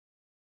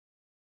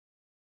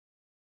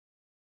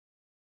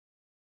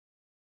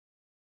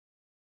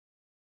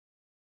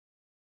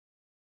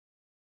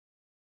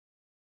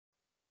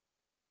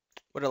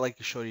What I'd like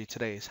to show you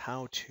today is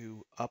how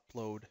to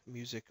upload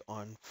music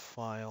on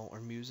file or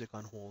music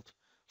on hold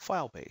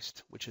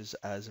file-based, which is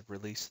as of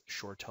release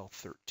ShoreTel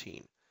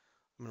 13.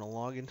 I'm going to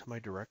log into my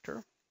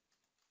director.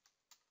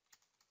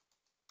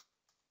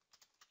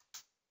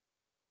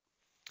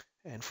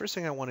 And first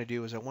thing I want to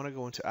do is I want to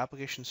go into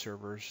Application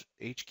Servers,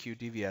 HQ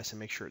DVS, and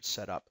make sure it's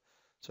set up.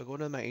 So go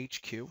to my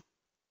HQ,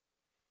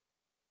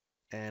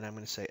 and I'm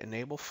going to say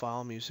Enable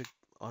File Music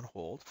on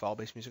Hold,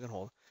 File-Based Music on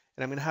Hold.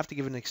 And I'm going to have to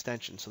give it an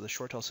extension. So the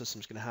ShoreTel system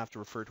is going to have to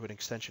refer to an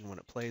extension when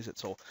it plays it.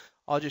 So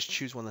I'll just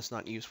choose one that's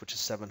not in use, which is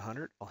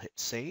 700. I'll hit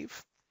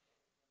Save.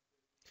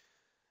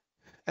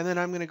 And then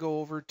I'm going to go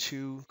over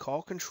to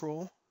Call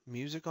Control,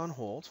 Music on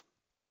Hold.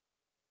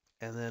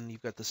 And then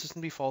you've got the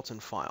system defaults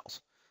and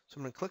files. So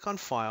I'm going to click on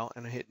File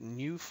and I hit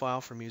New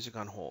File for Music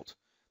on Hold.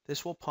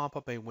 This will pop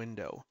up a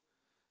window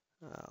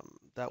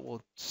that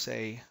will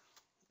say,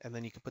 and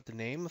then you can put the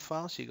name of the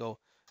file. So you go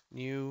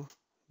New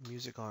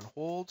Music on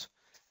Hold,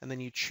 and then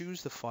you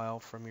choose the file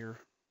from your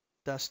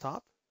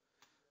desktop.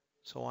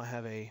 So I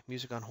have a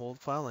Music on Hold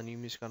file, a new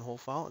Music on Hold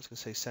file. It's going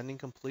to say Sending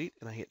Complete,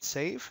 and I hit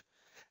Save.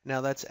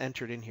 Now that's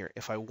entered in here.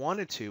 If I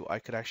wanted to, I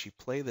could actually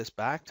play this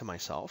back to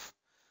myself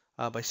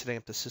by setting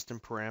up the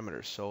system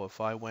parameters. So if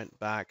I went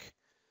back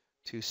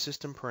to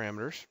System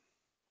Parameters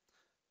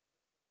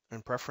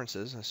and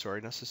Preferences,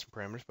 sorry, not System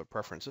Parameters, but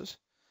Preferences,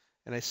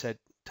 and I said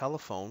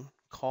Telephone,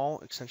 call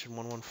extension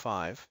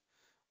 115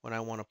 when I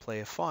want to play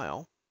a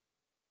file,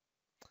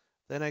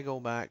 then I go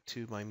back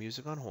to my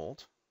Music on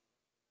Hold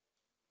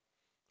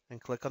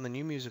and click on the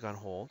new Music on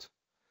Hold.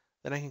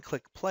 Then I can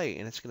click Play,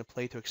 and it's going to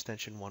play to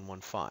extension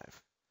 115.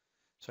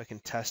 So I can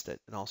test it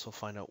and also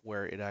find out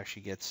where it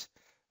actually gets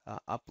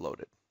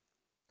uploaded.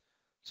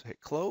 So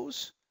hit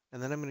Close,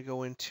 and then I'm going to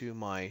go into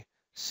my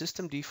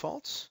System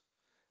Defaults.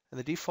 And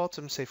the defaults,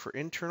 I'm going to say for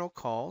internal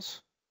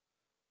calls,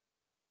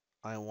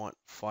 I want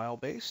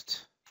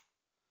file-based,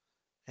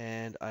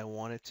 and I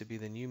want it to be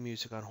the new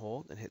Music on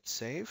Hold, and hit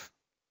Save.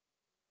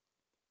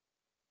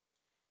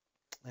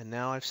 And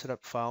now I've set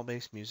up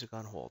file-based music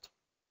on hold.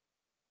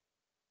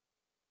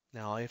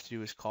 Now all I have to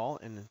do is call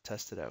and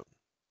test it out.